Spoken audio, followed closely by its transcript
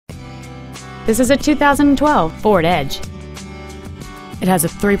This is a 2012 Ford Edge. It has a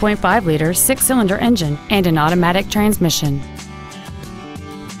 3.5-liter six-cylinder engine and an automatic transmission.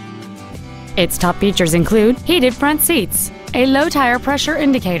 Its top features include heated front seats, a low tire pressure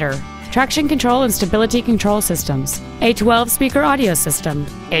indicator, traction control and stability control systems, a 12-speaker audio system,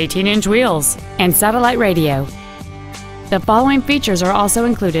 18-inch wheels, and satellite radio. The following features are also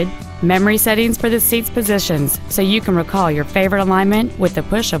included: memory settings for the seat's positions so you can recall your favorite alignment with the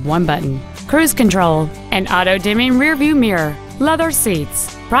push of one button, cruise control, an auto-dimming rearview mirror, leather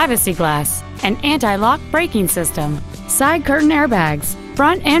seats, privacy glass, an anti-lock braking system, side curtain airbags,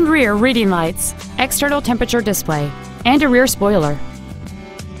 front and rear reading lights, external temperature display, and a rear spoiler.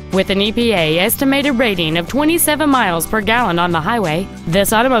 With an EPA estimated rating of 27 miles per gallon on the highway,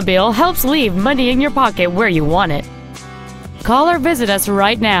 this automobile helps leave money in your pocket where you want it. Call or visit us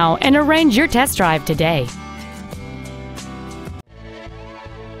right now and arrange your test drive today.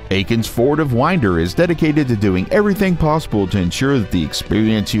 Akins Ford of Winder is dedicated to doing everything possible to ensure that the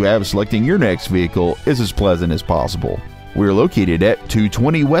experience you have selecting your next vehicle is as pleasant as possible. We're located at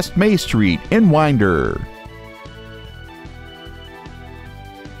 220 West May Street in Winder.